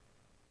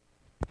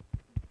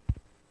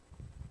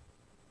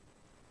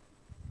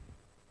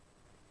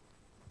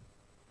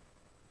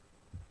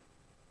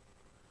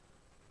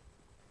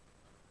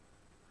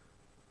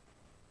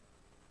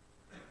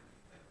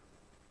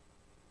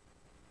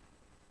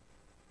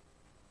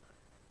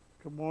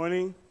Good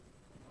morning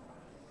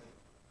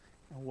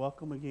and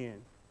welcome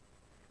again.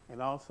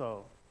 And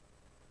also,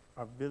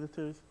 our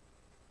visitors,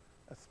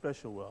 a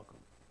special welcome.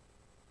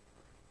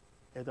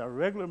 As our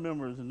regular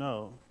members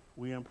know,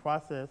 we are in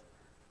process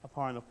of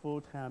hiring a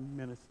full-time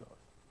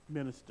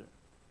minister.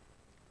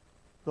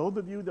 Those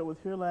of you that was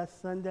here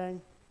last Sunday,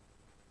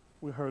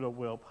 we heard a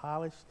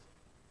well-polished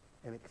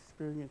and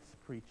experienced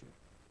preacher.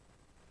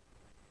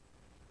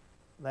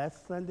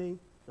 Last Sunday,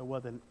 there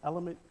was an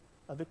element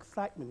of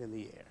excitement in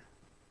the air.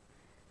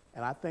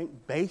 And I think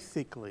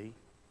basically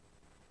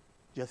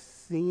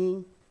just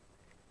seeing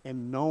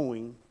and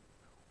knowing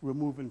we're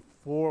moving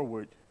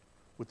forward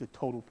with the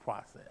total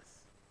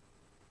process.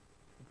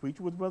 The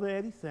preacher was Brother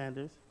Eddie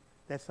Sanders.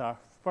 That's our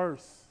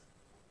first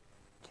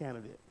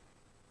candidate.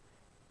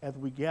 As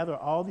we gather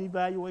all the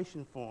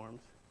evaluation forms,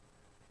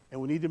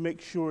 and we need to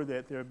make sure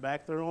that they're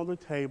back there on the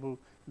table,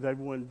 that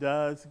everyone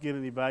does get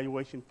an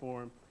evaluation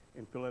form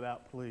and fill it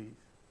out, please.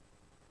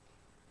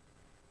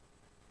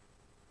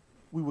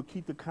 We will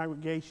keep the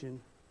congregation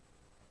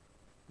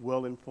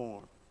well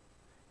informed.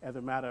 As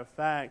a matter of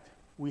fact,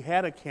 we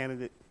had a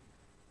candidate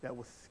that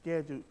was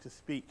scheduled to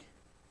speak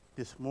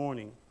this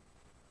morning,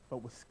 but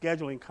with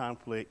scheduling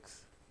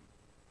conflicts,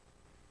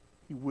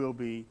 he will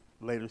be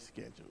later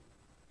scheduled.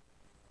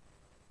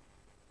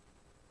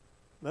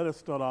 Let us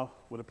start off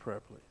with a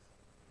prayer, please.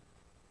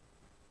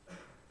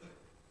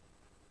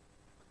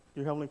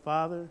 Dear Heavenly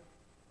Father,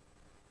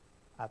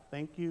 I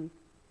thank you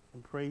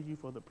and praise you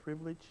for the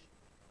privilege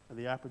and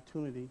the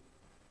opportunity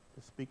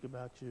to speak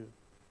about you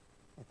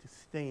and to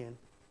stand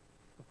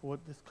before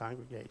this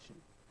congregation.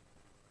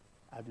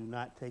 I do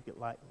not take it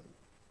lightly.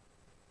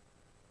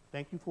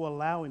 Thank you for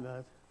allowing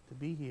us to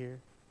be here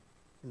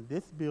in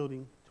this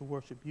building to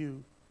worship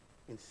you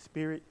in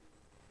spirit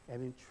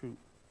and in truth.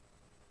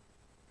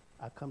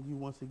 I come to you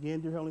once again,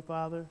 dear Heavenly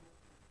Father,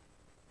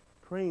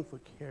 praying for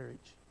courage,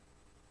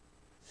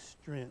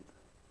 strength,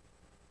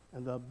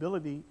 and the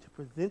ability to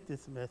present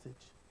this message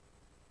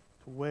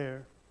to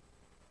where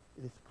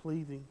it is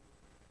pleasing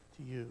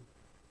to you.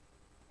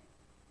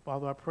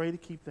 Father, I pray to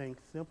keep things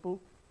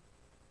simple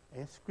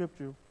and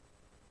scriptural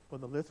for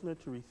the listener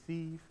to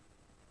receive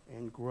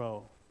and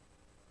grow.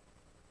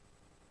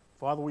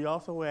 Father, we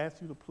also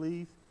ask you to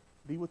please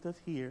be with us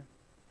here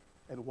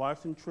at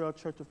Washington Trail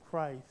Church of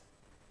Christ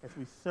as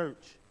we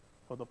search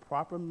for the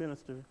proper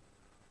minister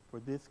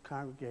for this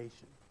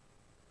congregation.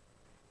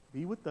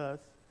 Be with us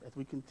as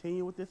we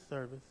continue with this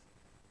service,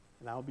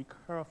 and I will be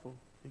careful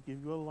to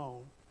give you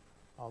alone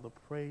all the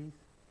praise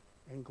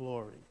and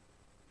glory.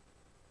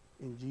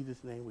 In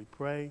Jesus' name we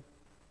pray.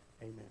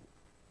 Amen.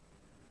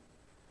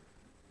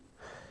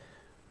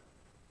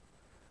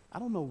 I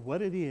don't know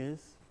what it is,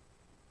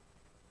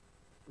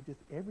 but just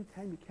every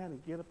time you kind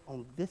of get up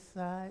on this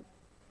side,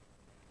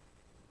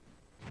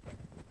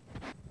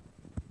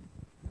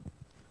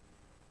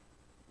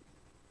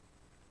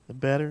 the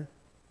better?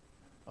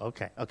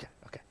 Okay.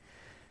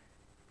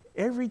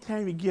 Every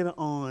time you get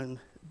on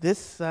this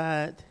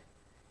side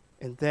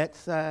and that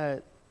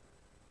side,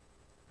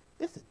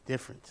 it's a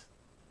difference.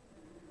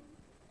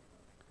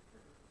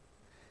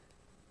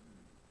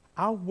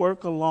 I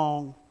work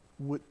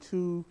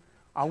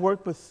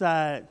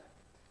beside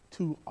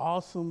two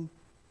awesome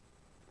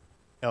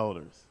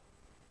elders.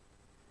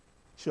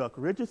 Chuck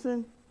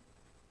Richardson,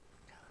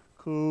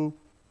 cool,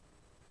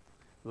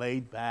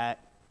 laid back.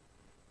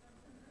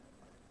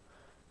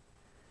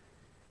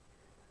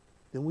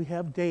 Then we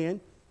have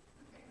Dan,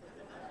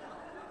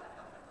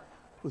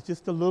 who's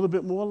just a little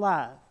bit more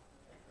alive.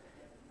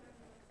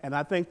 And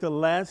I think the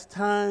last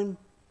time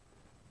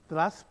that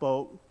I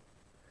spoke,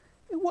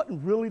 it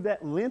wasn't really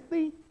that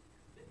lengthy.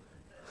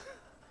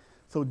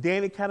 So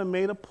Danny kind of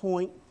made a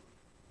point.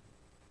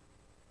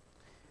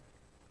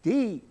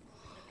 D,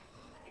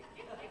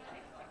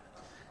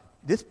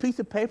 this piece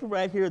of paper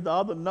right here is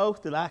all the notes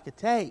that I could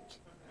take.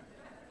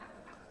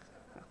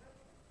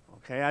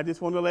 Okay, I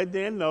just want to let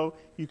Dan know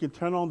you can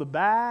turn on the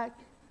back,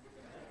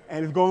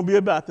 and it's going to be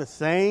about the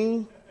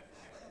same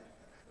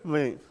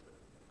length.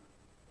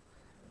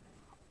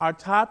 Our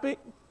topic,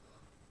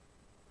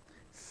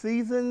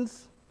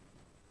 seasons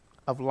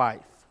of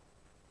life.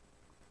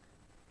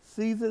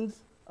 Seasons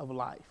of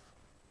life.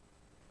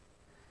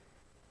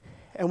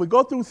 And we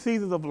go through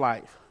seasons of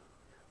life.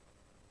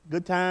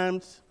 Good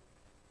times,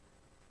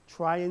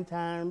 trying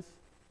times,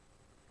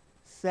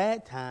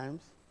 sad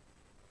times,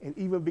 and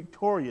even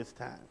victorious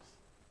times.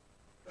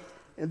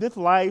 In this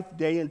life,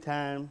 day and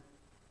time,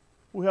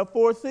 we have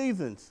 4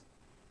 seasons.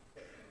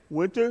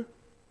 Winter,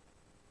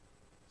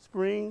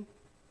 spring,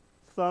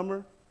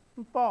 summer,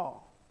 and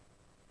fall.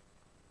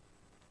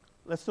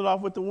 Let's start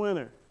off with the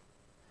winter.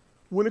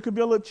 Winter could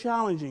be a little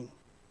challenging.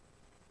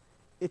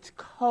 It's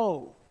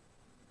cold.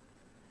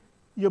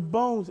 Your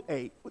bones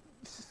ache.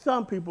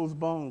 Some people's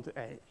bones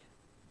ache.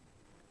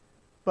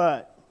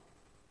 But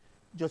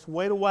just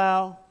wait a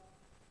while,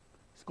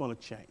 it's going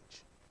to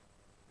change.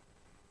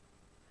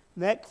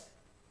 Next,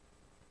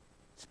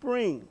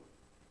 spring.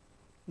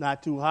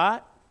 Not too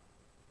hot,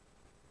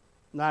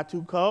 not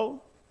too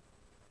cold.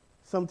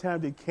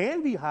 Sometimes it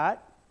can be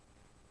hot,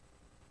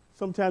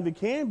 Sometimes it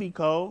can be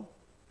cold,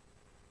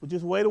 but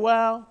just wait a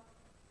while,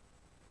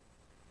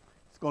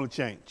 it's going to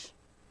change.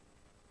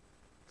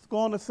 It's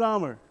going to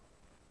summer.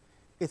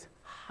 It's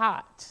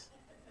hot.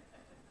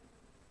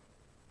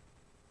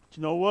 But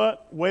you know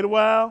what? Wait a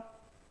while,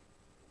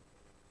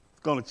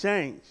 it's going to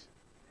change.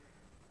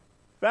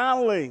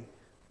 Finally,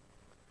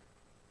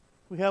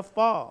 we have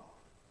fall.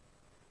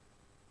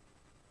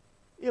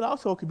 It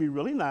also could be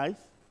really nice,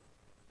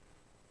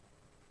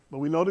 but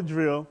we know the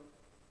drill.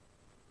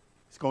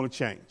 It's going to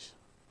change.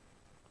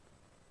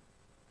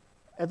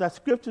 As our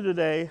scripture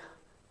today,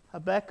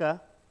 Habakkuk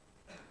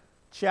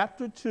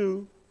chapter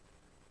 2,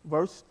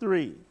 verse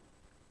 3.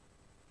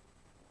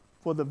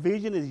 For the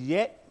vision is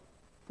yet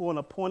for an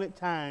appointed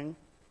time,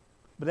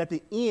 but at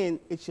the end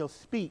it shall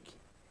speak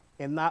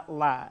and not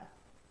lie.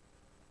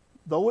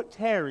 Though it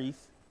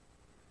tarries,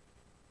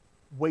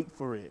 wait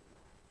for it,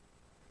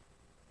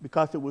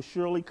 because it will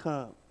surely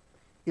come.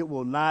 It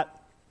will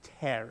not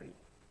tarry.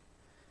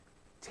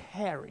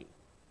 Tarry.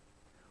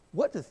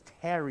 What does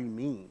tarry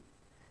mean?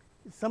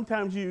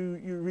 Sometimes you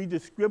read the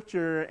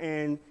scripture,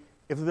 and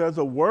if there's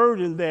a word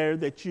in there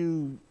that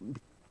you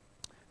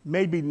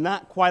maybe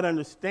not quite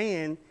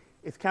understand,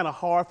 it's kind of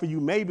hard for you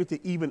maybe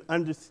to even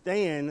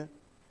understand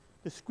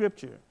the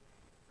scripture.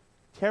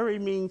 Tarry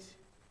means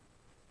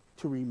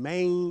to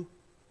remain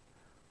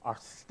or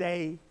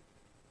stay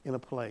in a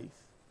place.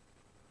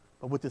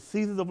 But with the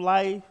seasons of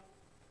life,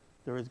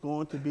 there is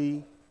going to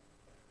be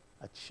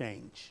a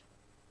change.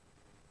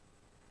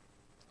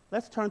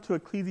 Let's turn to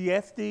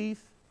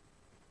Ecclesiastes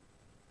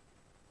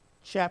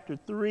chapter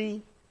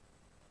 3,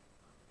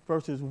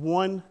 verses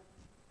 1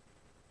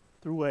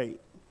 through 8.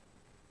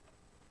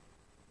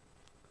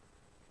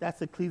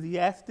 That's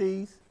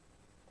Ecclesiastes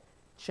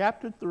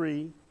chapter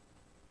 3,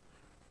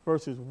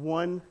 verses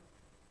 1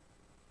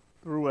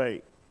 through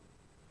 8.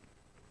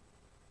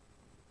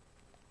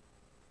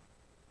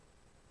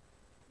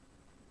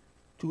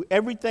 To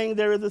everything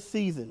there is a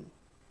season,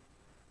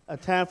 a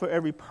time for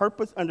every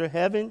purpose under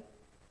heaven,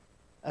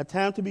 a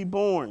time to be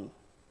born,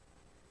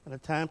 and a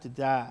time to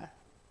die,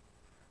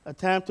 a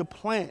time to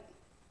plant,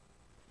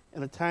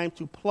 and a time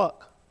to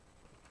pluck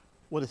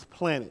what is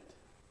planted,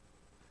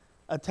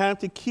 a time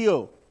to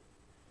kill,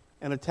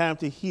 and a time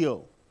to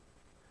heal,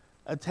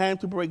 a time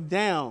to break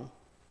down,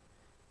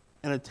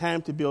 and a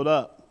time to build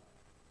up,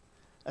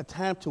 a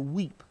time to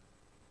weep,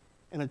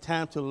 and a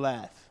time to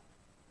laugh,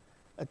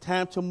 a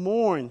time to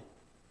mourn,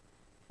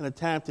 and a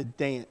time to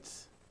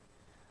dance,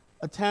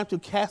 a time to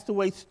cast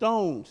away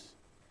stones,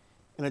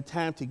 and a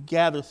time to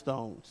gather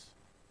stones,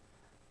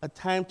 a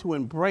time to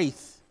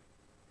embrace,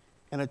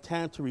 and a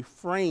time to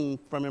refrain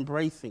from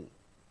embracing,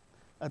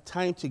 a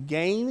time to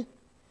gain,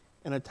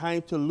 and a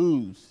time to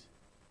lose,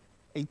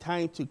 a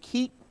time to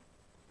keep,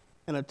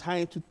 and a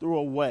time to throw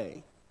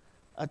away,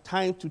 a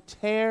time to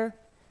tear,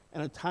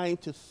 and a time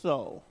to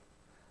sow,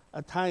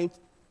 a time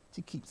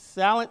to keep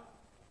silent,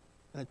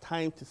 and a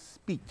time to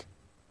speak,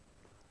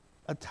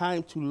 a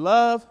time to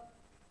love,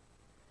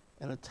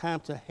 and a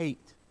time to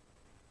hate,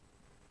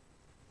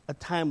 a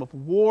time of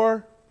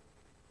war,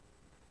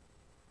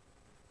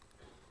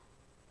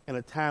 and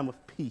a time of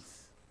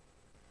peace.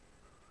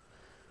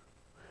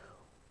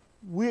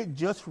 We had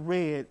just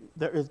read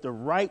there is the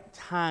right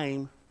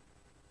time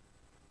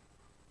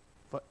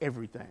for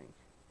everything.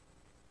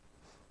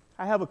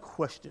 I have a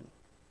question.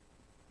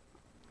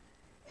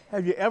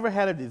 Have you ever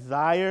had a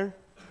desire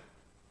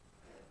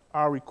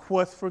or a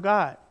request for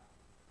God?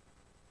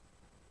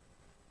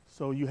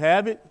 So you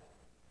have it.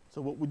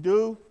 So what we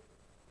do,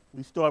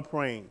 we start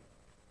praying.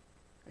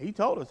 And he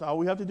told us all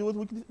we have to do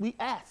is we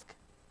ask.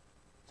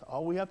 So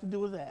all we have to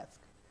do is ask.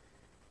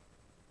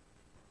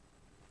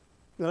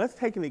 Now let's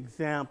take an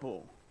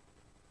example.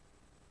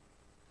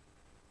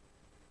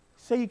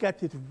 Say you got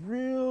this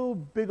real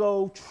big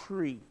old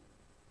tree.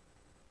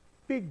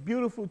 Big,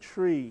 beautiful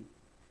tree.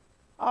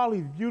 All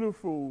these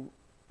beautiful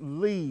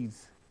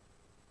leaves.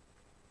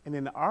 And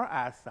in our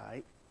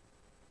eyesight,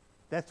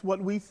 that's what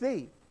we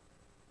see.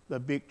 The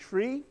big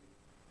tree,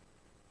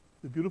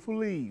 the beautiful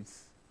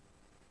leaves.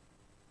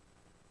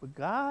 But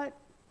God,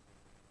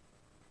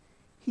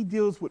 he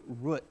deals with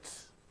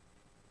roots.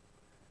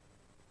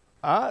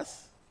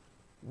 Us,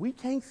 we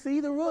can't see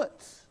the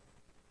roots.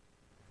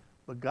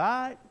 But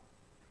God,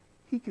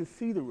 he can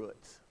see the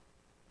roots.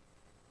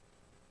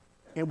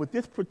 And with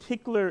this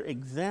particular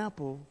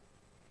example,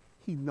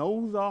 he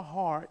knows our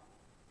heart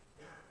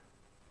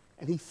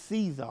and he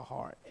sees our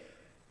heart.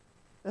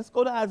 Let's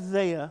go to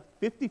Isaiah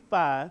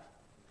 55,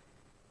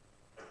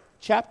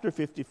 chapter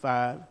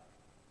 55,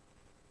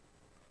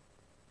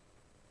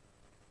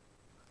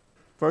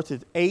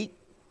 verses 8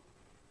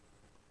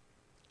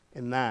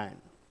 and 9.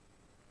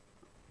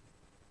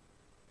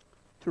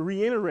 To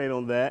reiterate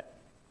on that,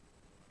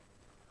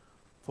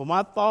 for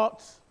my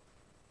thoughts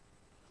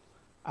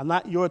are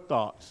not your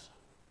thoughts,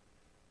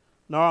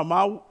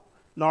 nor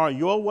are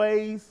your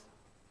ways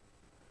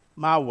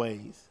my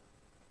ways,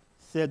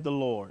 said the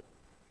Lord.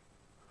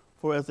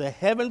 For as the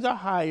heavens are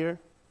higher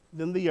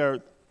than the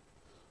earth,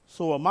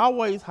 so are my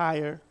ways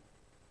higher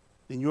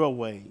than your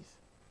ways,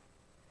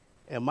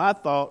 and my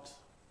thoughts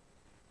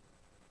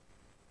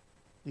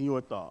than your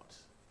thoughts.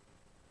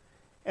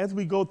 As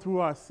we go through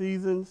our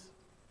seasons,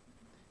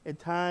 at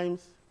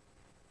times,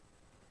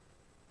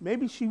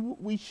 maybe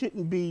we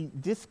shouldn't be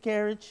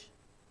discouraged,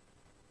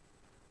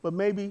 but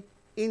maybe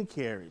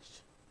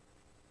encouraged.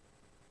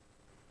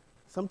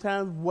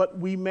 Sometimes what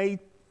we may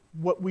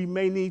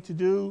need to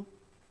do,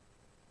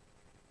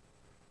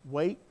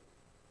 wait,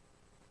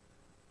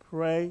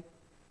 pray,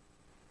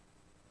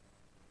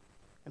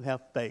 and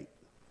have faith.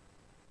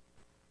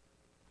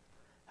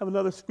 Have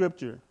another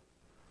scripture,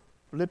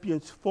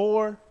 Philippians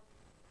 4,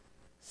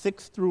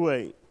 6 through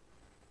 8.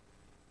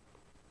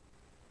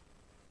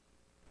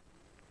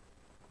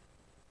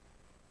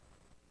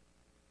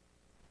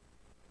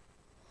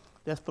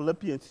 That's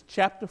Philippians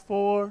chapter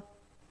 4,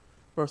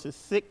 verses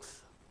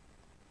 6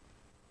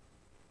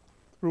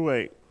 through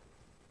 8.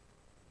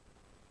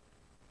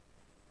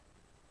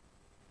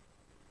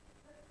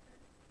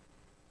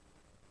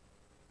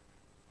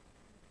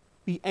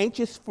 Be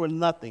anxious for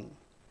nothing,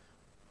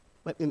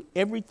 but in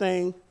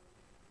everything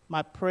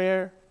by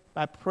prayer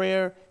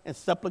and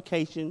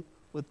supplication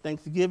with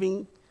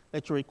thanksgiving,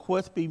 let your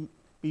requests be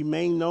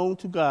made known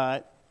to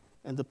God,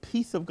 and the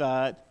peace of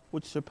God,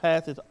 which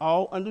surpasses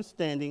all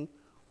understanding,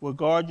 will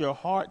guard your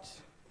hearts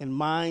and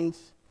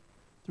minds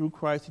through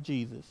Christ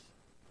Jesus.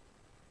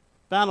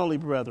 Finally,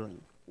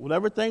 brethren,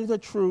 whatever things are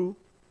true,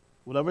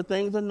 whatever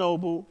things are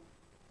noble,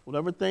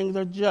 whatever things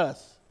are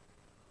just,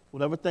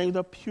 whatever things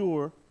are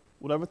pure,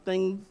 whatever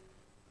things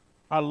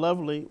are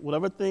lovely,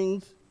 whatever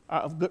things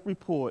are of good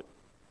report,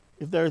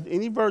 if there is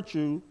any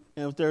virtue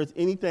and if there is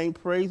anything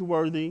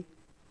praiseworthy,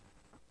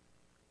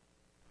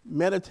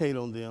 meditate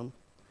on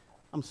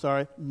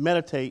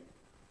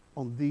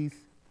these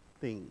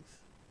things.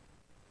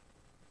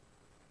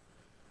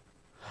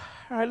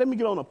 All right, let me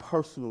get on a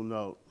personal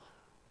note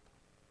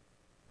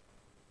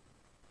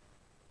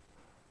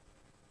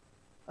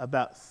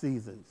about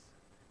seasons.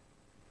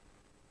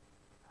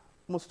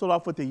 I'm going to start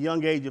off with the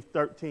young age of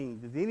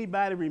 13. Does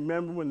anybody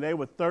remember when they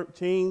were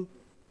 13?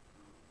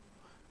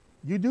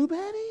 You do,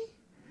 Betty?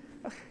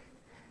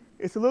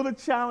 It's a little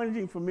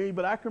challenging for me,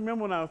 but I can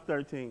remember when I was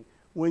 13.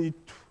 When you're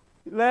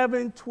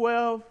 11,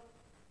 12,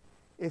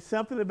 it's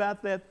something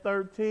about that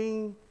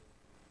 13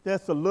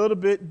 that's a little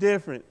bit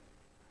different.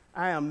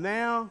 I am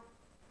now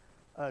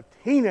a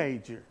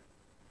teenager.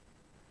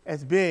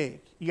 That's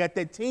big. You got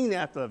that teen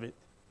after of it.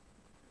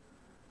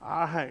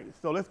 All right,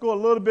 so let's go a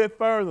little bit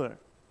further.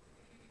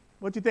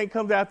 What do you think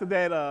comes after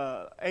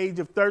that age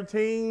of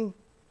 13?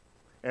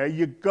 There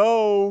you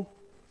go,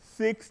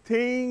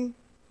 16,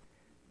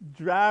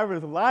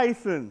 driver's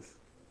license.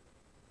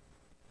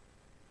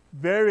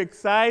 Very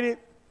excited,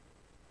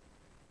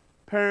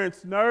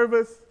 parents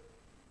nervous,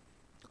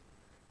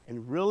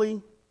 and really,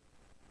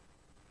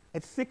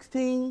 at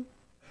 16,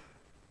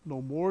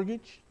 no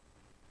mortgage,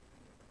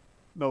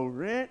 no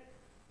rent.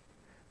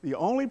 The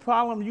only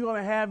problem you're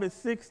going to have at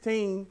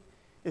 16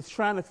 is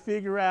trying to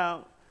figure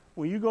out,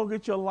 when you go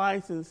get your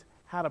license,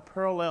 how to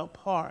parallel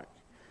park.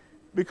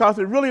 Because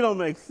it really don't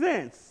make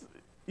sense.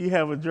 You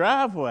have a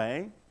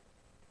driveway,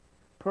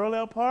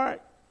 parallel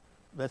park,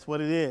 that's what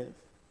it is.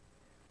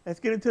 Let's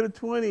get into the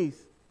 20s.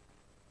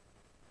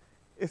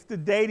 It's the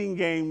dating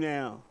game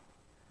now.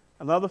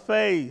 Another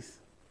phase.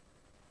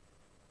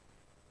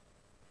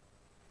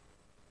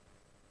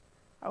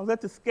 I was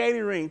at the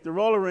skating rink, the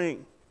roller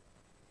rink.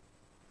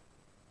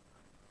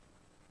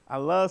 I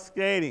love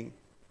skating.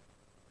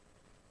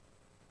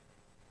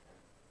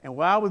 And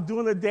while I was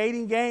doing the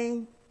dating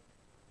game,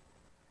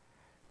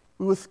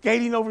 we were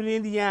skating over in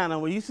Indiana.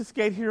 We used to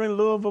skate here in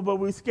Louisville, but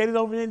we skated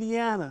over in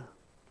Indiana.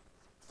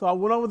 So I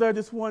went over there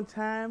this one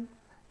time,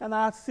 and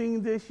I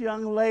seen this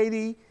young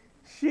lady.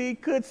 She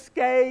could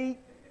skate.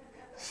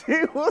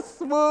 She was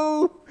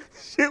smooth.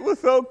 She was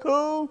so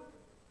cool.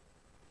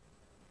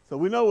 So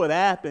we know what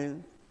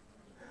happened.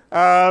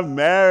 I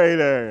married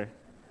her.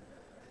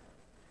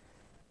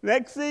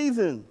 Next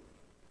season,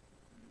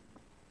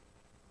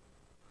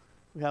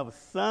 we have a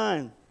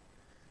son,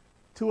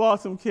 2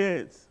 awesome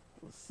kids,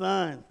 a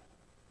son,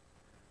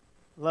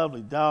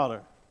 lovely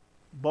daughter,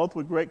 both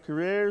with great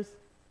careers,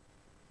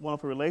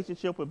 wonderful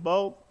relationship with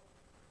both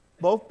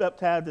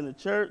baptized in the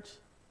church,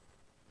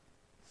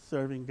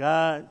 serving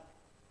God,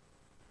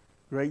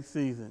 great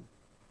season.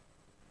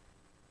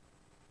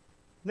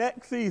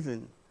 Next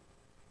season,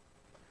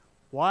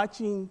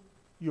 watching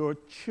your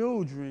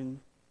children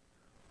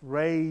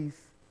raise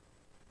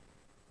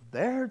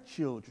their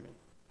children.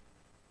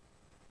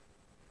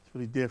 It's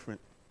really different.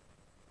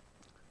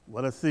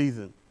 What a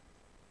season.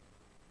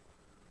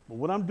 But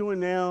what I'm doing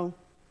now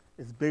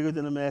is bigger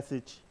than a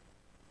message.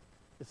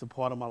 It's a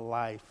part of my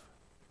life.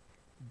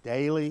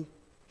 Daily,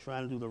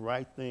 trying to do the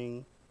right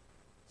thing,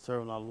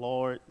 serving our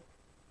Lord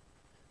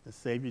and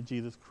Savior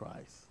Jesus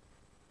Christ.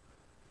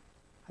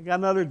 I got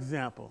another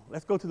example.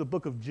 Let's go to the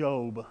book of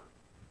Job.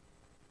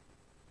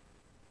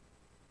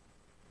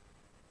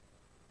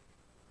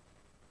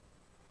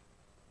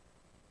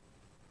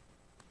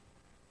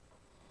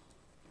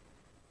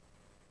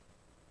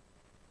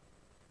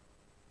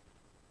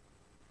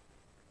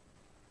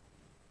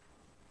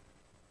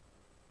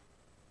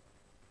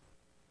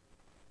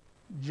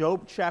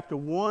 Job chapter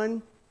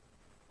 1.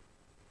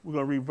 We're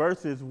going to read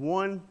verses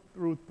 1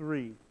 through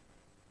 3.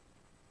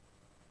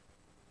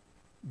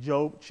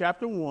 Job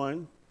chapter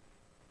 1,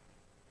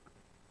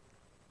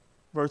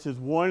 verses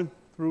 1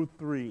 through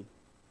 3.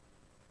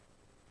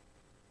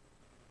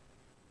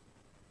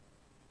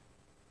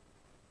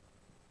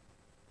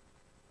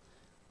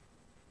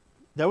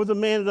 There was a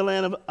man in the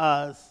land of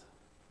Uz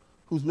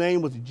whose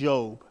name was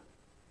Job,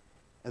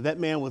 and that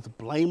man was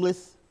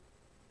blameless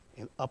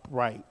and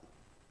upright,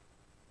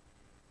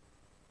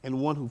 and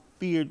one who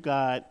feared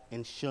God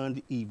and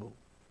shunned evil.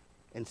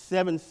 And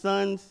 7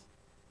 sons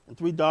and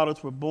 3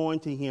 daughters were born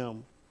to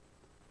him.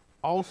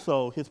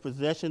 Also, his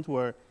possessions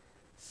were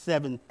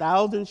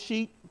 7,000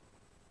 sheep,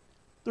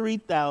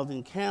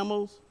 3,000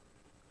 camels,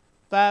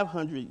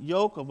 500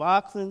 yoke of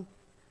oxen,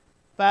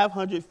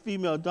 500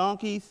 female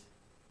donkeys,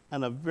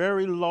 and a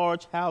very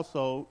large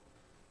household,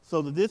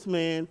 so that this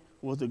man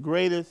was the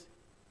greatest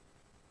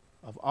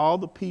of all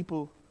the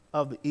people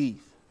of the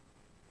east.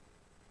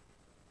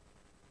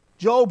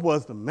 Job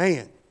was the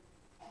man.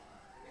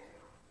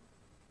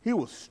 He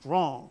was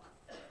strong.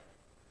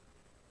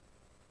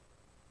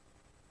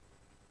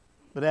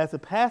 But as the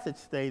passage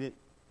stated,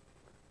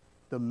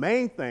 the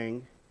main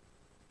thing,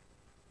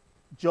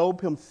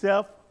 Job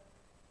himself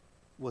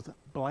was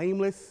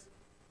blameless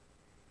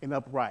and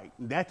upright.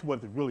 And that's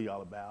what it's really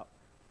all about.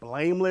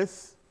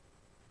 Blameless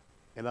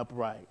and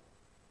upright.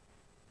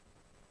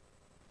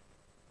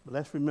 But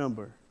let's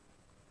remember,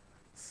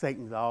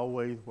 Satan's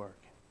always working.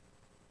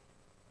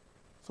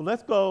 So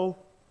let's go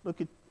look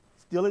at,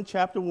 still in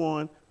chapter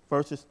 1,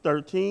 verses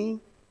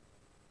 13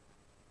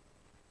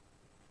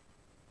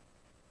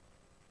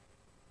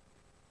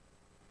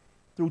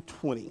 through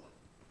 20.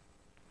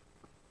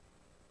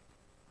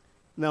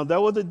 Now there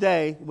was a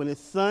day when his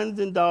sons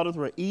and daughters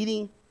were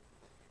eating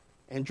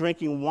and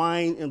drinking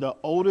wine in the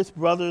oldest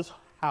brother's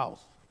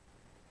house.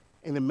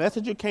 And the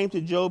messenger came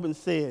to Job and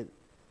said,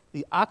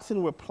 the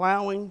oxen were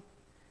plowing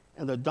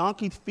and the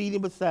donkeys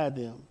feeding beside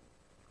them,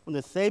 when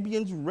the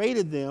Sabeans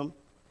raided them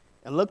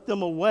and looked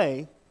them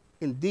away.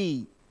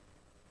 Indeed,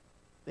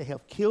 they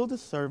have killed the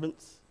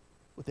servants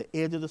with the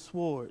edge of the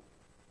sword.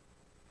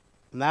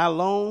 And I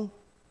alone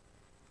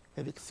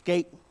have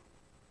escaped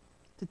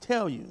to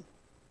tell you.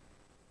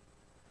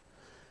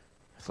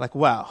 It's like,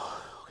 wow.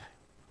 Okay.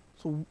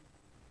 So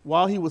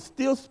while he was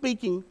still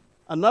speaking,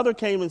 another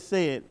came and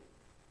said,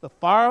 the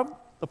fire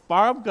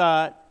of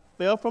God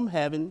fell from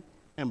heaven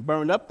and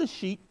burned up the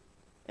sheep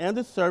and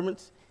the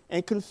servants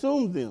and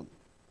consumed them.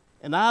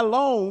 And I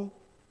alone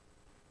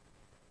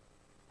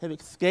have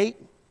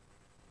escaped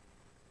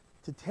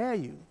to tell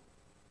you.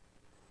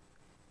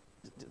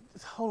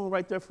 Just hold on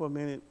right there for a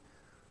minute.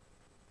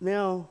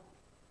 Now,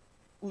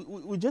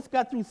 we just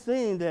got through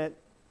saying that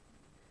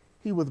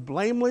he was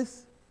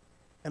blameless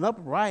and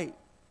upright.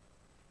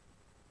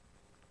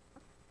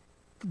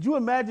 Could you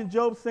imagine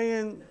Job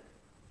saying,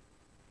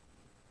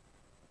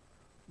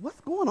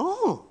 what's going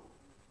on?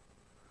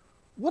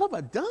 What have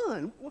I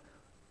done?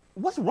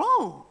 What's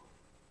wrong?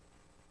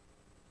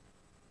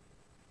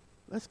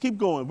 Let's keep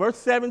going. Verse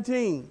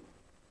 17.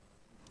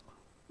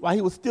 While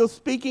he was still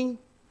speaking,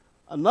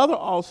 another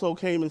also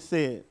came and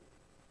said,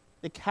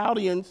 the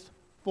Chaldeans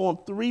formed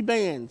 3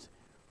 bands,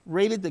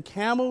 raided the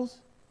camels,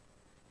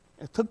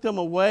 and took them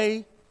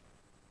away,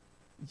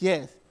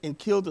 yes, and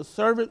killed the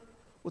servant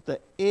with the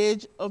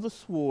edge of the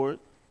sword,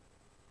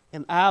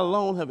 and I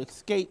alone have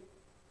escaped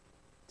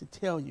to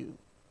tell you.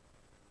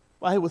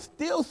 While he was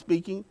still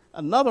speaking,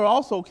 another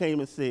also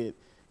came and said,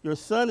 your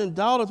son and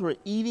daughters were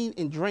eating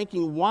and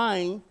drinking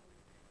wine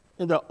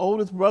in their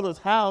oldest brother's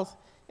house,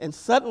 and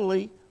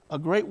suddenly a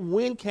great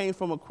wind came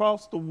from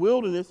across the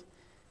wilderness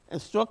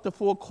and struck the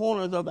 4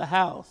 corners of the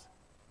house,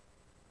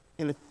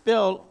 and it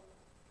fell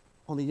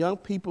on the young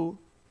people,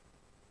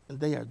 and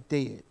they are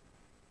dead.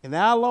 And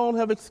I alone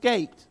have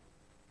escaped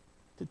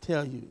to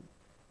tell you.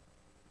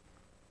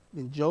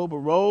 Then Job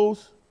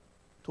arose,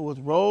 tore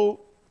his robe,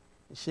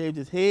 and shaved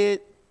his head,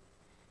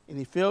 and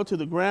he fell to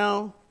the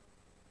ground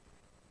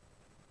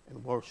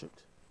and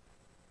worshiped.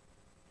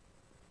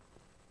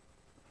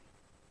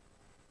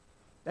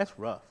 That's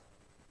rough.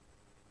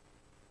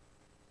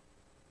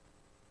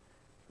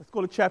 Let's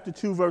go to chapter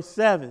 2, verse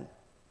 7.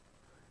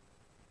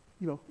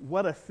 You know,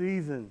 what a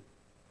season.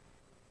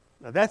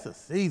 Now that's a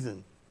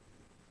season.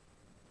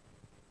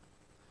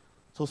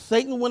 So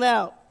Satan went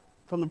out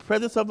from the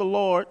presence of the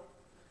Lord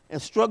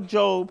and struck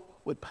Job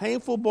with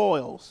painful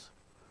boils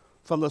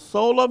from the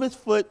sole of his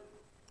foot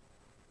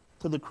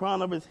to the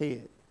crown of his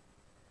head.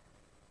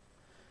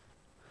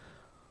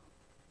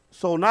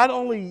 So not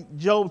only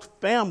Job's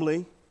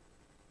family,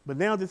 but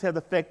now this has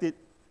affected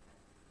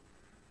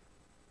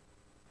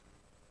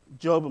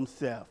Job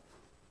himself.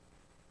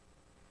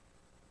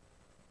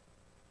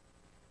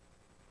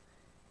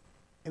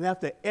 And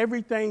after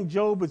everything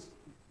Job was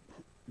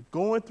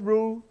going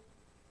through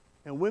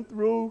and went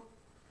through,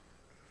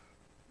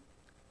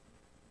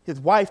 his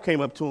wife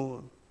came up to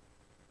him.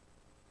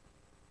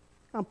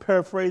 I'm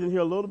paraphrasing here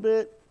a little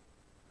bit.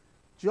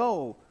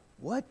 Job,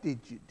 what did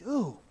you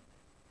do?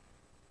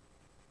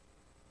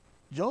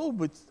 Job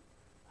was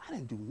I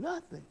didn't do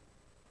nothing.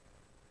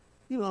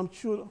 You know, I'm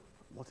sure,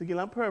 once again,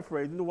 I'm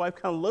paraphrasing. The wife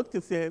kind of looked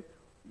and said,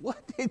 what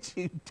did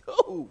you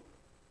do?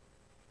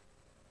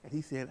 And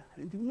he said, I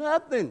didn't do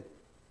nothing.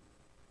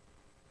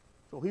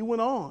 So he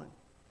went on.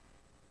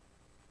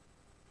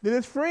 Then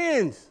his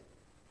friends,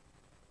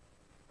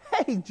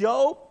 hey,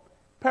 Job,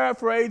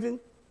 paraphrasing,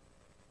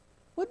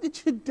 what did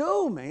you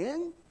do,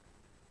 man?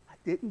 I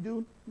didn't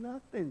do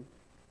nothing.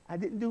 I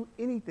didn't do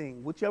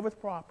anything, whichever's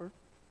proper.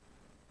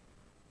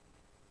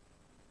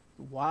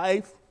 The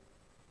wife,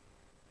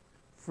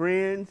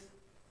 friends.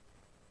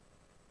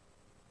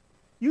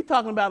 You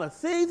talking about a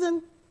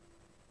season?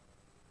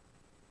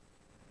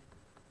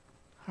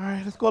 All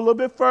right, let's go a little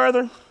bit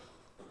further.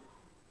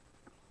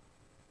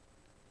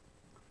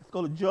 Let's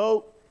go to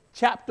Job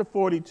chapter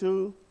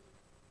 42.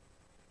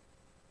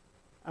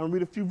 I'm going to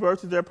read a few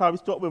verses there, probably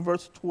start with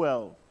verse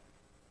 12.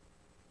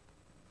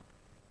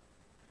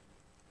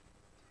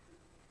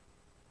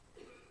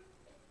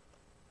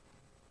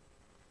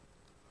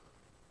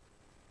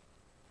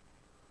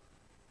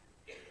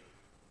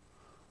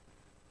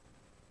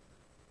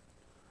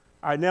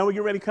 All right, now we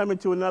get ready to come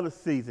into another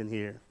season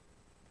here.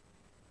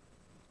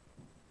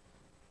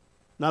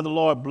 Now the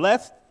Lord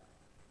blessed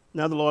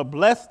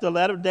the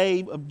latter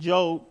day of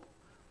Job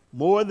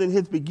more than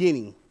his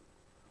beginning,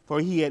 for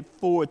he had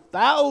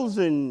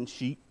 4,000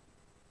 sheep,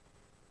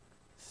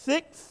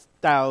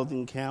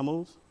 6,000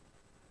 camels,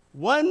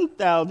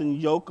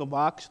 1,000 yoke of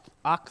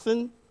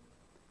oxen,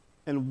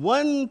 and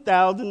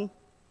 1,000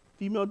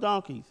 female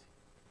donkeys.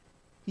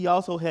 He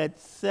also had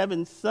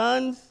 7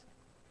 sons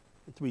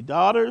and 3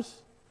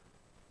 daughters.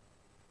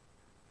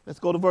 Let's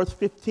go to verse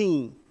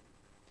 15.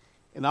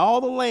 In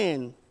all the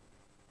land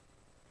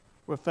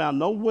were found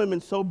no women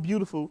so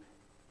beautiful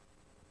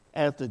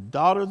as the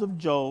daughters of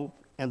Job,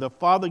 and their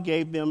father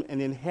gave them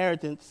an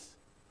inheritance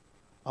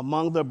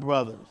among their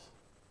brothers.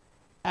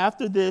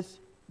 After this,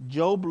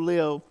 Job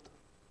lived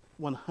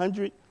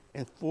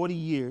 140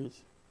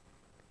 years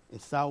and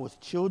saw his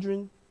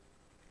children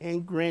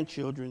and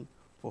grandchildren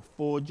for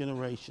 4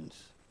 generations.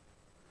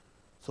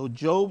 So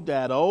Job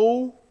died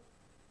old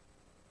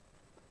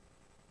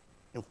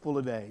and full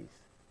of days.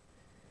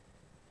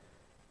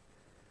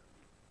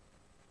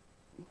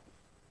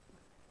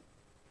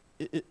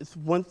 It's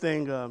one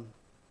thing,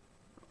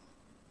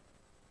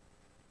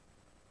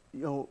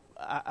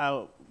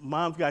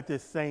 Mom's got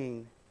this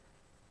saying,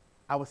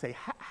 I would say,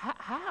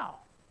 how?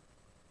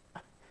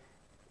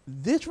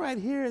 This right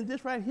here and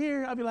this right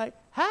here, I'd be like,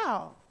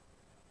 how?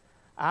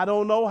 I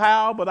don't know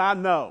how, but I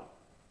know.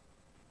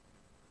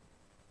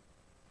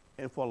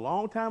 And for a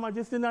long time, I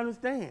just didn't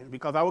understand,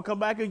 because I would come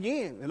back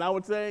again and I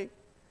would say,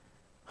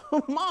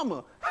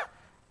 Mama,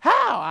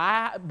 how?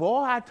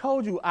 I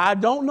told you, I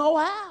don't know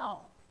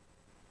how.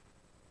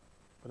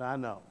 But I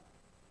know.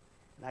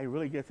 And I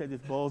really guess that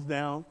just boils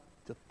down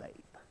to faith.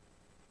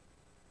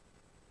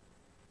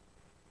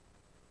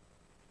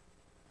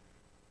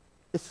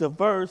 It's a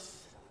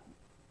verse,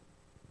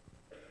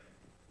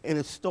 and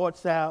it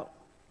starts out,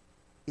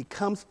 it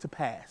comes to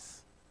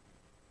pass.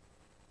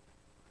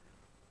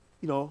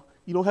 You know,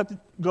 you don't have to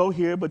go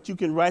here, but you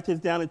can write this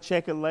down and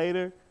check it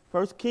later.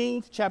 1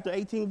 Kings chapter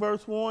 18,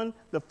 verse 1,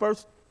 the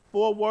first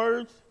 4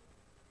 words,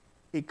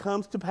 it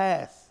comes to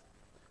pass.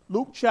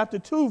 Luke chapter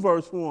 2,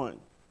 verse 1,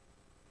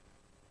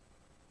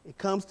 it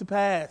comes to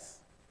pass.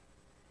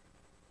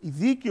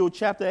 Ezekiel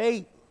chapter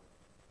 8,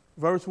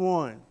 verse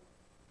 1,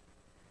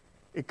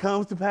 it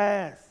comes to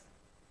pass.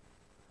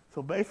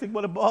 So basically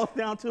what it boils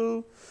down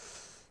to,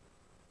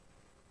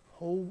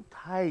 hold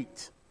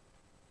tight.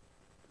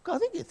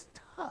 Because it gets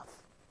tough.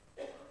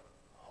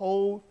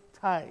 Hold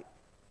tight.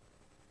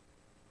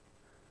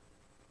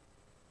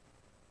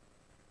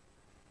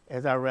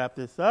 As I wrap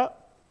this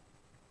up,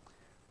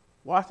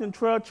 Washington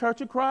Trail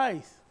Church of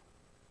Christ,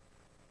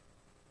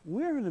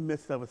 we're in the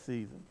midst of a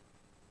season,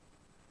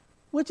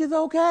 which is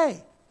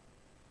okay.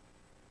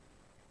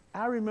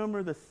 I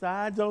remember the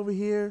sides over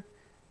here.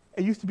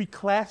 It used to be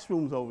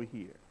classrooms over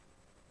here.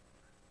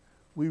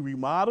 We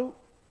remodeled,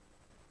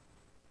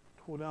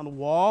 tore down the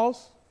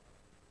walls,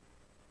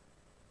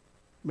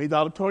 made the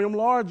auditorium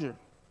larger.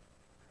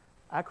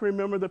 I can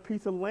remember the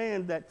piece of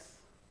land that's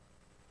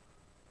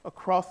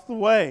across the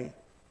way.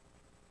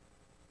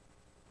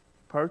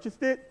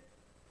 Purchased it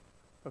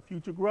for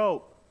future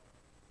growth.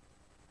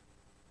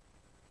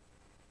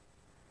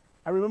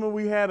 I remember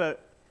we had a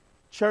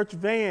church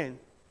van,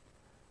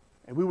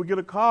 and we would get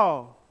a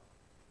call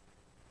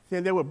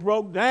saying they were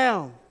broke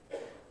down.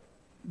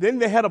 Then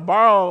they had to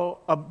borrow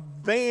a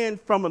van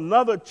from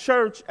another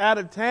church out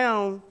of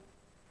town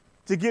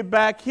to get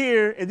back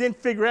here, and then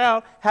figure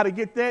out how to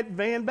get that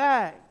van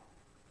back.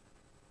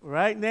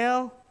 Right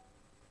now,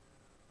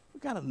 we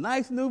got a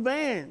nice new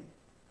van.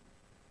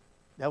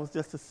 That was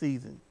just a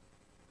season.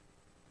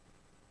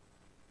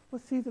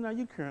 What season are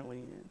you currently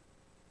in?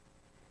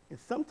 And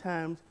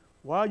sometimes,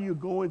 while you're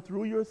going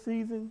through your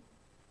season,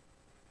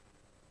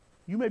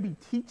 you may be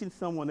teaching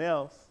someone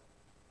else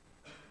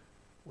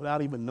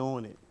without even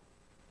knowing it.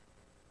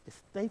 Just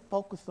stay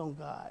focused on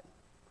God.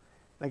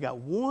 And I got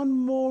one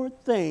more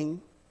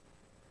thing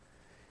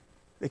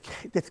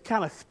that's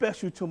kind of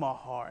special to my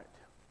heart.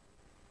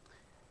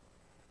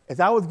 As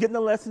I was getting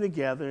the lesson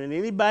together, and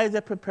anybody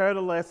that prepared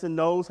a lesson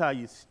knows how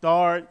you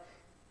start,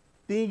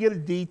 then you get a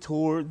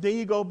detour, then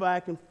you go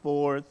back and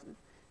forth,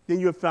 then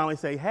you'll finally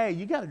say, hey,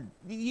 you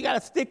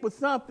gotta stick with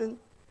something.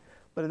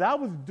 But as I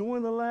was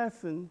doing the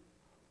lesson,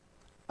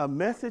 a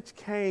message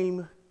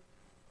came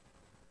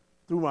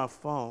through my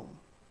phone,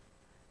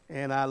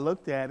 and I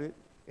looked at it,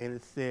 and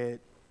it said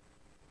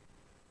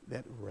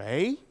that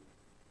Ray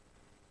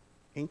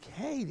and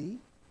Katie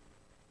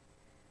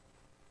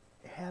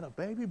had a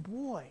baby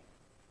boy.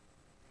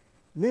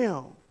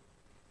 Now,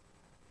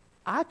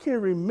 I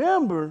can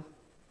remember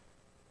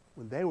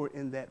when they were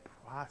in that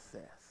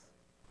process.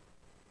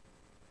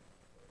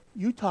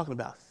 You talking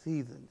about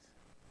seasons.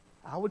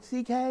 I would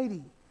see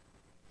Katie.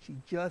 She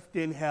just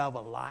didn't have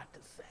a lot to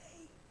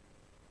say.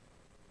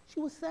 She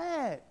was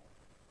sad.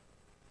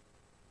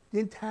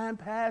 Then time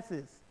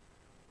passes.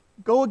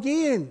 Go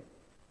again.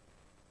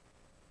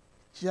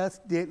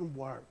 Just didn't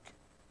work.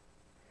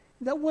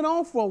 That went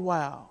on for a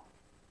while.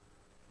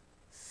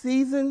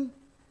 Season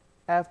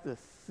after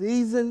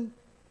season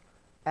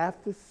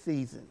after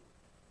season.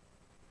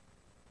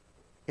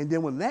 And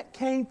then when that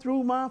came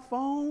through my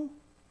phone,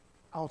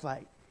 I was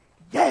like,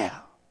 yeah,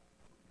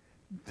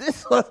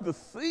 this was the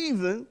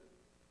season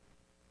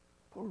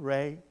for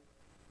Ray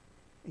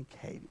and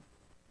Katie.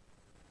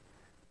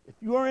 If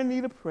you are in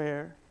need of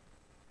prayer,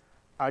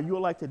 or you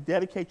would like to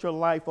dedicate your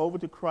life over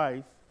to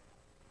Christ,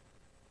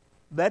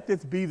 let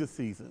this be the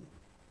season.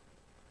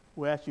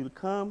 We ask you to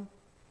come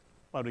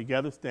while we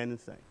together stand and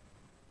sing.